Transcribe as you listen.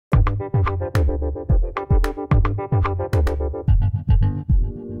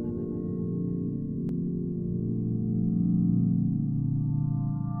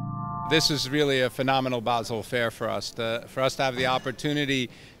This is really a phenomenal Basel fair for us. For us to have the opportunity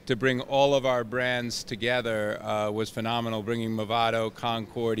to bring all of our brands together was phenomenal, bringing Movado,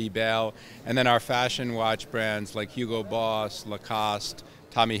 Concord, Ebel, and then our fashion watch brands like Hugo Boss, Lacoste,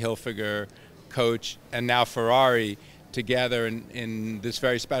 Tommy Hilfiger, Coach, and now Ferrari together in this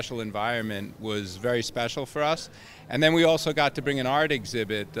very special environment was very special for us. And then we also got to bring an art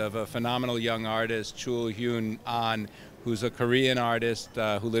exhibit of a phenomenal young artist, Chul Hyun An, who's a Korean artist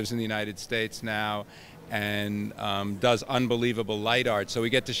who lives in the United States now and does unbelievable light art. So we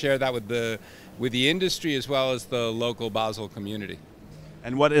get to share that with the industry as well as the local Basel community.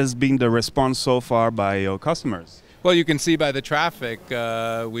 And what has been the response so far by your customers? Well, you can see by the traffic,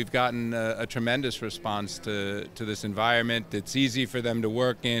 we've gotten a tremendous response to this environment. It's easy for them to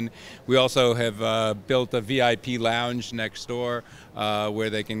work in. We also have built a VIP lounge next door where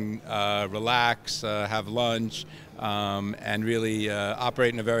they can relax, have lunch, and really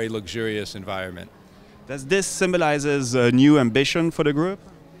operate in a very luxurious environment. Does this symbolizes a new ambition for the group?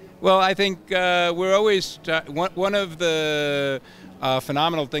 Well, I think we're always, one of the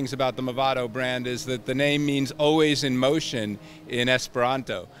phenomenal things about the Movado brand is that the name means always in motion in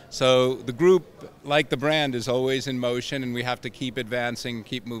Esperanto. So the group, like the brand, is always in motion, and we have to keep advancing,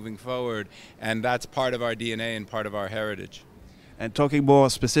 keep moving forward, and that's part of our DNA and part of our heritage. And talking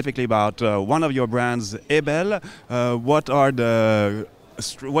more specifically about one of your brands, Ebel, what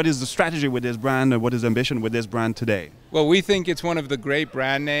is the strategy with this brand, and what is the ambition with this brand today? Well, we think it's one of the great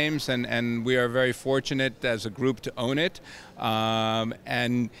brand names, and we are very fortunate as a group to own it,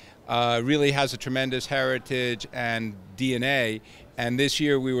 and really has a tremendous heritage and DNA. And this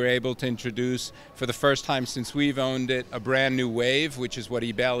year we were able to introduce, for the first time since we've owned it, a brand new wave, which is what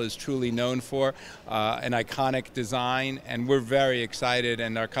Ebel is truly known for, an iconic design, and we're very excited,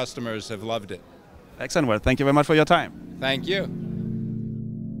 and our customers have loved it. Excellent. Well, thank you very much for your time. Thank you.